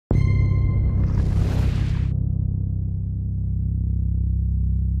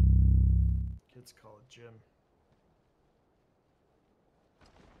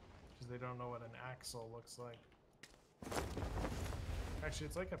they don't know what an axle looks like. Actually,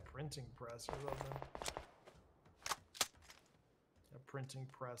 it's like a printing press or something. A printing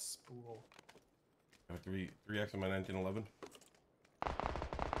press spool. I have 3x on my 1911.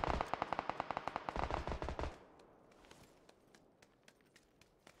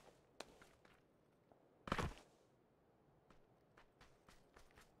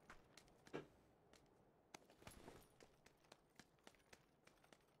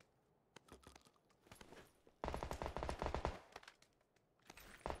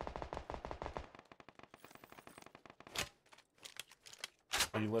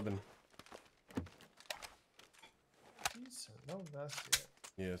 How you living? Decent. No vest yet.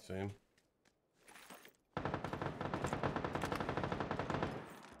 Yeah, same.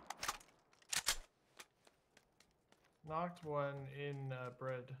 Knocked one in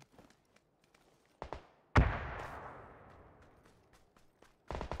bread. I'm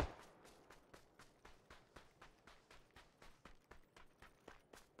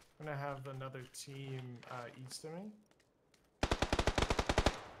gonna have another team east of me.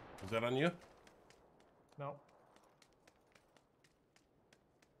 Is that on you? No.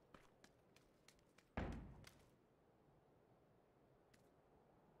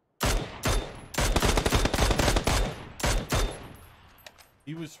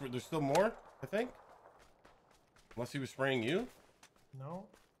 He was. There's still more, I think. Unless he was spraying you. No.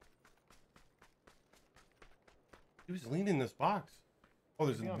 He was leaning this box. Oh,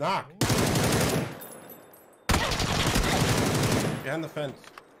 there's a Maybe I'm knock kidding. behind the fence.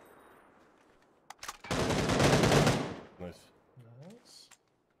 Nice. Nice.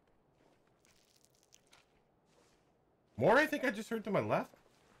 More, I think I just heard to my left.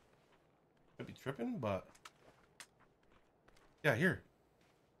 Could be tripping, but yeah, here.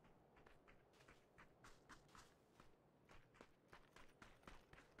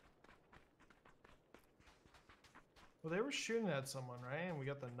 Well, they were shooting at someone, right? And we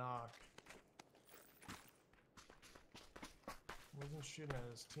got the knock. Wasn't shooting at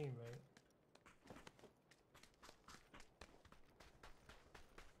his teammate.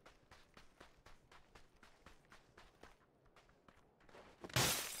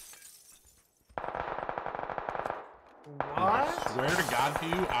 What? I swear to God to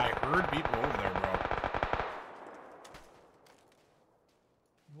you, I heard people over there, bro.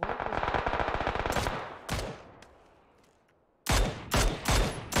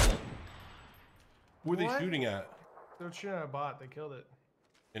 Who are they What? shooting at? They're shooting at a bot. They killed it.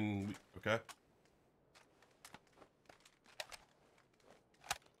 Okay.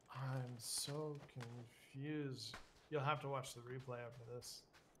 I'm so confused. You'll have to watch the replay after this.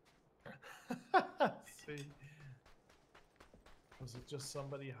 See? Was it just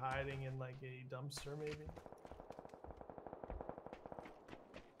somebody hiding in like a dumpster maybe?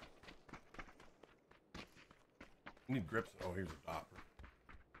 You need grips. Oh, here's a dopper.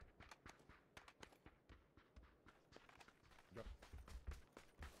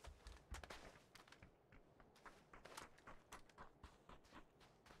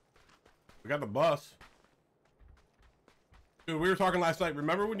 We got the bus. Dude, we were talking last night.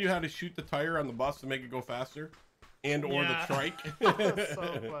 Remember when you had to shoot the tire on the bus to make it go faster? And or the trike? That's so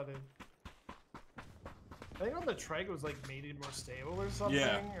funny. I think on the trike it was like made it more stable or something.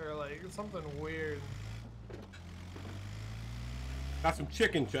 Yeah. Or like something weird. Got some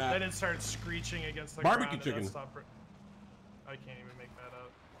chicken, chat. Then it started screeching against the Barbecue ground. chicken. I can't even make that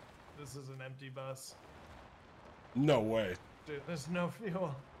up. This is an empty bus. No way. Dude, there's no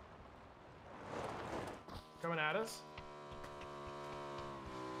fuel. Coming at us?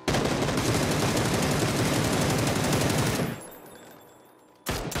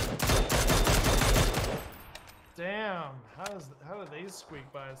 Damn, how did they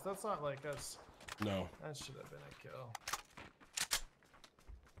squeak by us? That's not like us. No. That should have been a kill.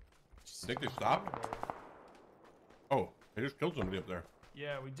 I think they stopped. Oh, they just killed somebody up there.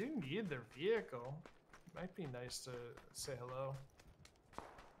 Yeah, we do need their vehicle. Might be nice to say hello.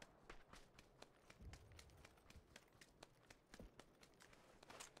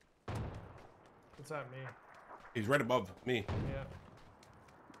 What's that mean? He's right above me. Yeah.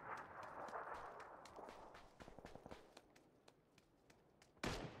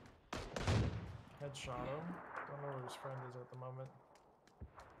 Headshot him. Don't know where his friend is at the moment.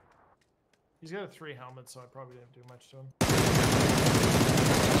 He's got a 3 helmet, so I probably didn't do much to him.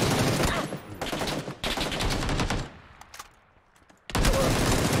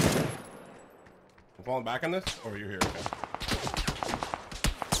 I'm falling back on this? Or you're here? Okay.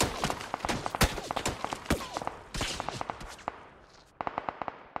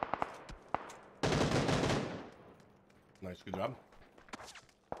 Nice, good job.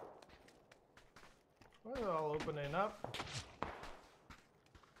 up.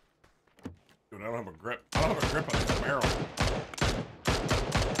 Dude, I don't have a grip. I don't have a grip on this barrel.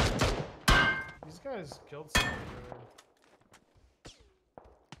 These guys killed someone.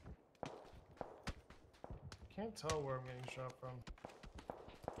 Can't tell where I'm getting shot from.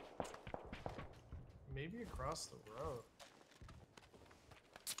 Maybe across the road.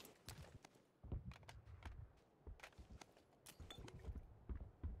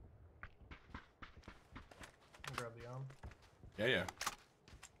 Grab the arm. Yeah, yeah.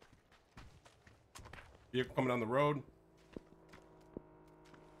 Vehicle coming down the road.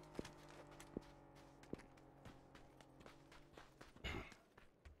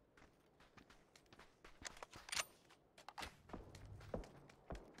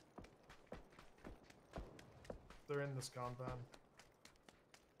 They're in this compound.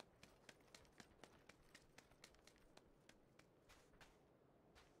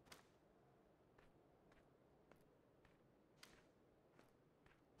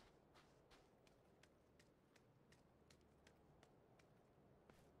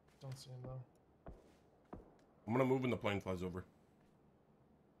 Don't see him though. I'm gonna move when the plane flies over.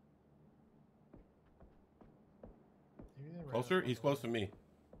 Maybe they ran Closer? up He's on close the- to me.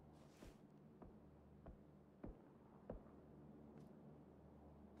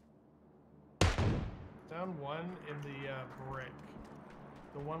 Down one in the brick.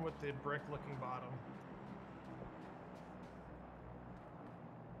 The one with the brick looking bottom.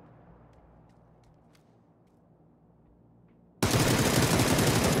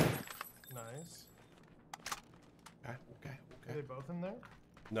 Nice. Okay, okay, Are they okay. both in there?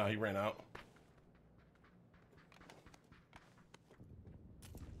 No, he ran out.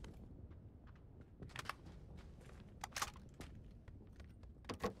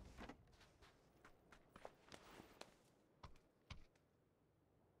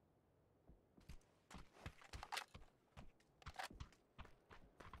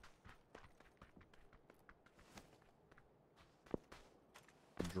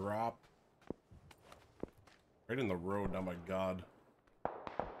 Drop. Right in the road. Oh my god.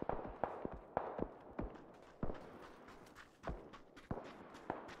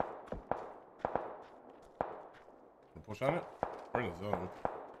 Push on it? We're in the zone.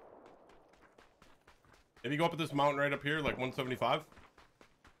 If you go up at this mountain right up here, like 175,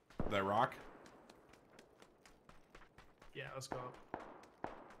 that rock. Yeah, let's go.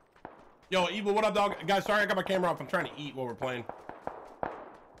 Yo, Evil, what up, dog? Guys, sorry I got my camera off. I'm trying to eat while we're playing.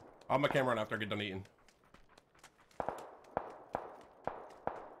 I'll have my camera on after I get done eating.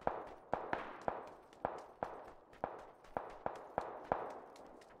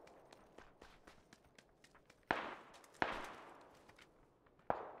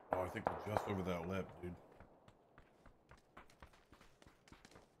 Oh, I think we're just over that lip, dude.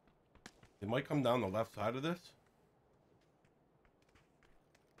 They might come down the left side of this.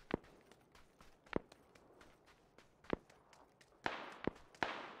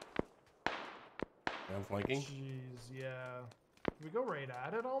 Yeah, I'm flanking. Jeez, yeah. Can we go right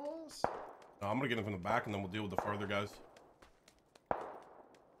at it almost? No, I'm gonna get him from the back and then we'll deal with the farther guys.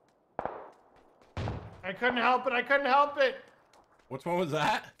 I couldn't help it. I couldn't help it. Which one was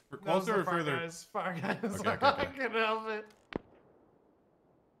that? For That was closer the or far further? guys. Far guys. Okay, okay, I okay. couldn't help it.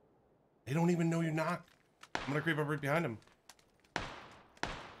 They don't even know you knocked. I'm gonna creep up right behind him.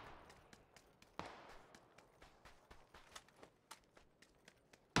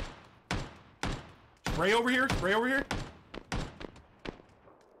 Spray over here. Spray over here.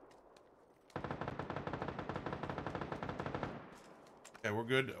 Okay, we're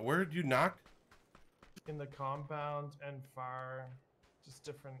good. Where did you knock? In the compound and far. Just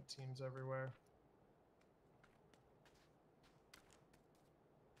different teams everywhere.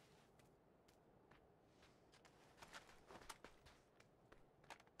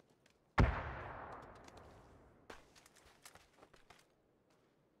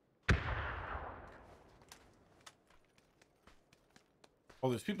 Oh,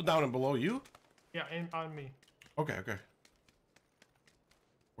 there's people down and below you? Yeah, on me. Okay, okay.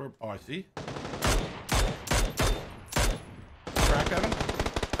 Where? Oh, I see. Cracked at him?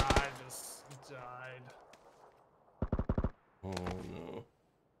 I just died. Oh, no.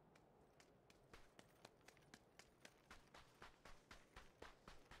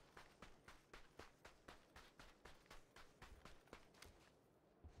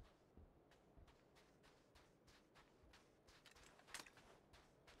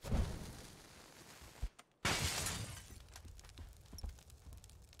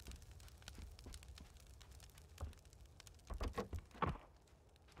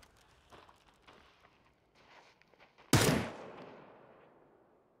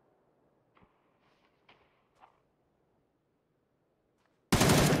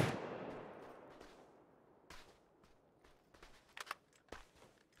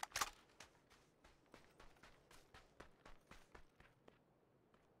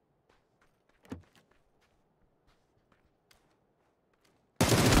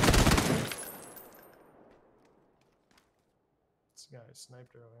 guy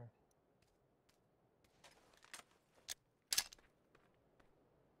sniped earlier.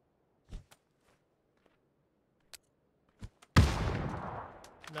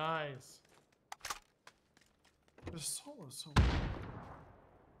 Nice. The solo is so weird.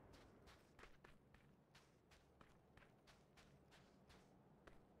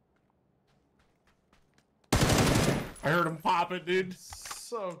 I heard him pop it, dude.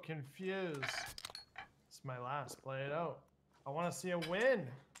 So confused. It's my last. Play it out. I want to see a win.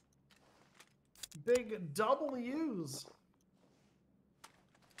 Big W's.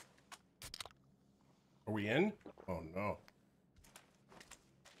 Are we in? Oh no.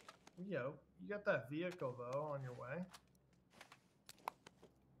 Yo, you got that vehicle though on your way.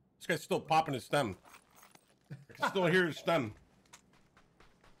 This guy's still popping his stem. I can still hear his stem.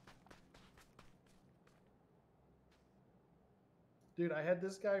 Dude, I had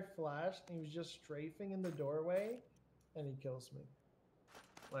this guy flashed and he was just strafing in the doorway and he kills me.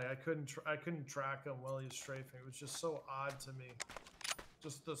 Like I couldn't track him while he was strafing. It was just so odd to me.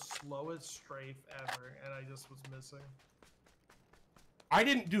 Just the slowest strafe ever, and I just was missing. I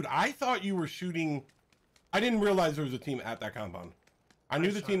didn't, dude. I thought you were shooting. I didn't realize there was a team at that compound. I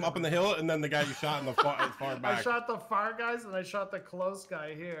knew the team up in the hill, and then the guy you shot in the far back. I shot the far guys, and I shot the close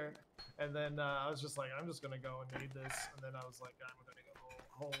guy here. And then I was just like, I'm just gonna go and need this. And then I was like, I'm gonna go the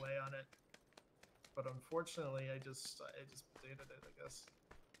whole way on it. But unfortunately, I just dated it, I guess.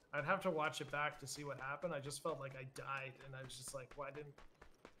 I'd have to watch it back to see what happened. I just felt like I died, and I was just like, why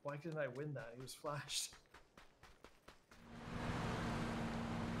didn't I win that? He was flashed.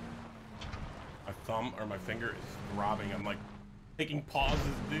 My thumb or my finger is throbbing. I'm like taking pauses,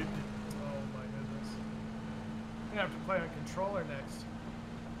 dude. Oh my goodness. I'm gonna have to play on controller next.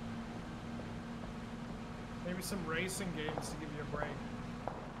 Maybe some racing games to give you a break.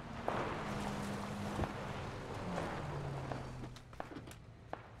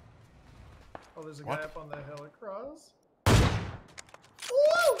 Oh, there's a guy up on the hill across.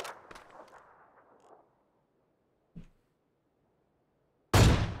 Woo!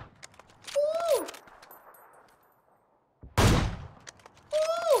 Woo!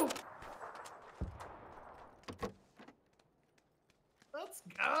 Woo! Let's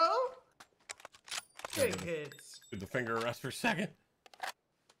go! Big hits. Did the finger rest for a second?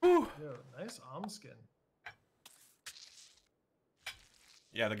 Whew. Yo, nice skin.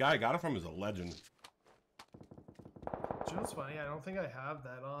 Yeah, the guy I got it from is a legend. Do you know what's funny? I don't think I have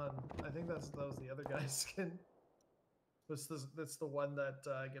that on. I think that was the other guy's skin. That's the one that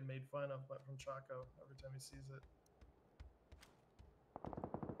I get made fun of from Chaco every time he sees it.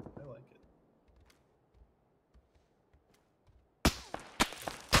 I like it.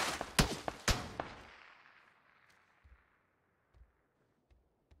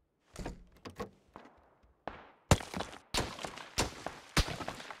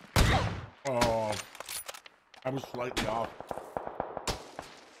 Oh, I was slightly off.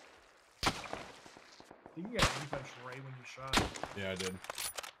 You can get a defense right when you shot it. Yeah, I did.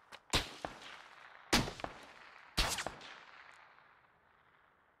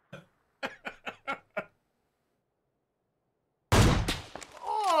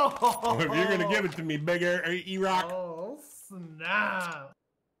 Oh! If you're gonna give it to me, big E-Rock. Oh, snap.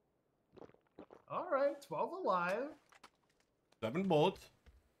 All right, 12 alive. 7 bullets.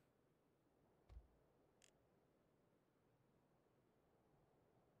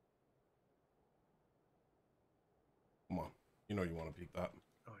 Come on, you know you want to peek that.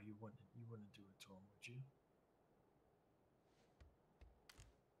 Oh, you wouldn't do it to him, would you?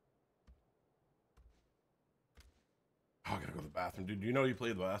 Oh, I gotta go to the bathroom, dude. Do you know you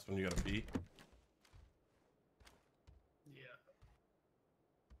play the last when you gotta pee? Yeah.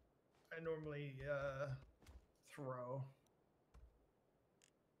 I normally throw.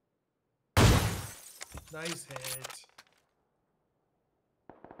 Nice hit.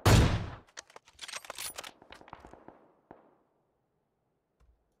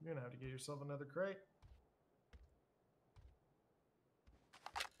 You're gonna have to get yourself another crate.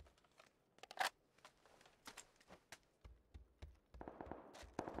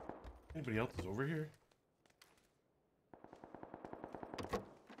 Anybody else is over here?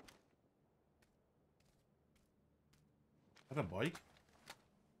 Is that a bike?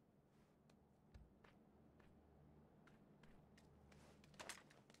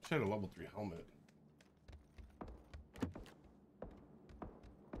 She had a level 3 helmet.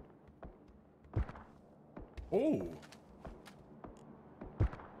 Oh!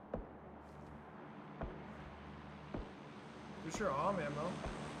 Who's your arm ammo?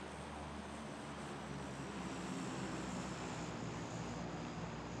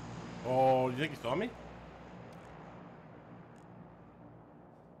 Oh, you think he saw me?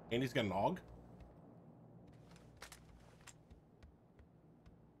 And he's got an AUG.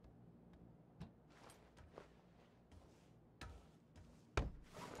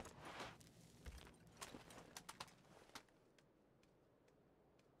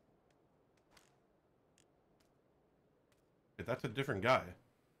 That's a different guy.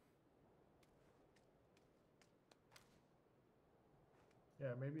 Yeah,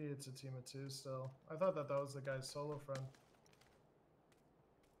 maybe it's a team of two still. I thought that was the guy's solo friend.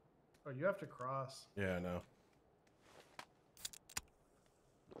 Oh, you have to cross. Yeah, I know.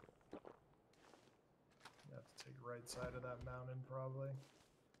 You have to take right side of that mountain, probably.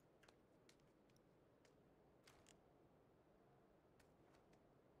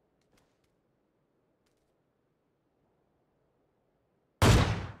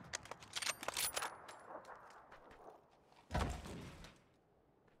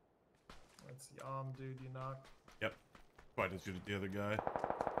 That's the dude you knocked. Yep. I didn't shoot at the other guy.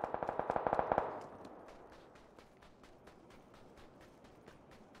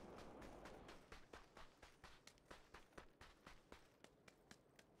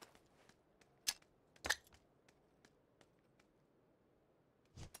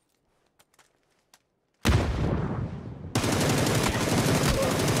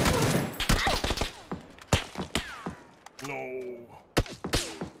 No.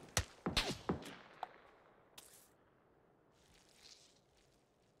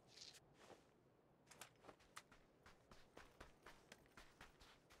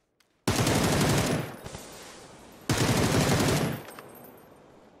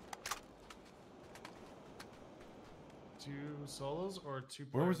 Two solos or two?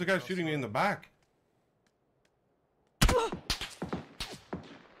 Where was the guy shooting me in the back? Is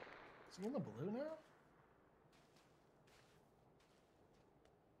he in the blue now?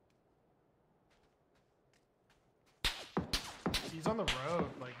 He's on the road,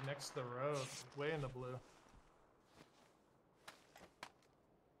 like next to the road, way in the blue.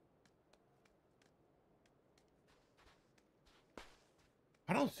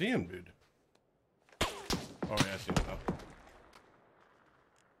 I don't see him, dude. Oh, yeah, I see him now.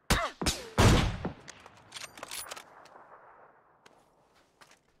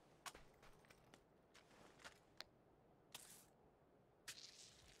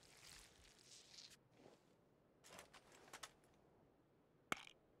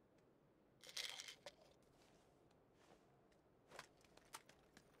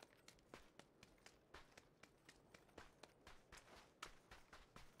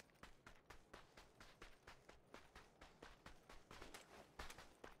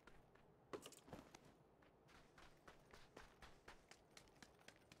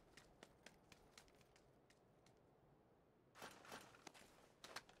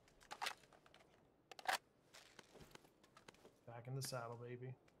 Back in the saddle,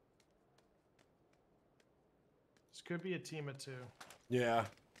 baby. This could be a team of two. Yeah.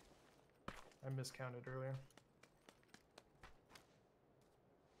 I miscounted earlier.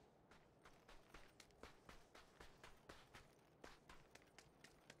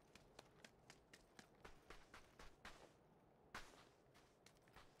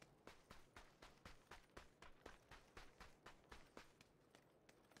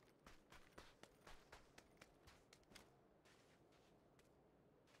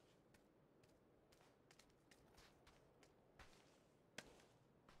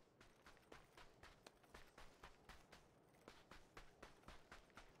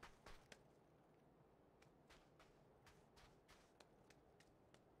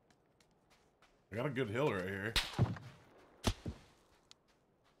 I got a good hill right here.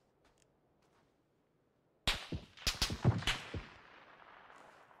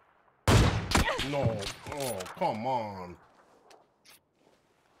 No. Oh, come on.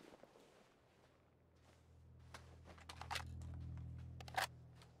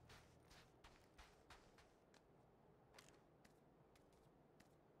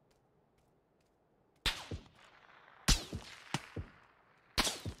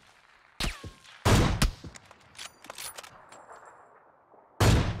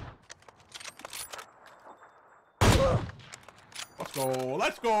 Let's go.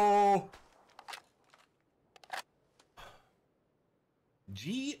 Let's go.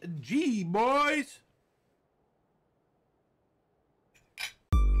 GG, boys.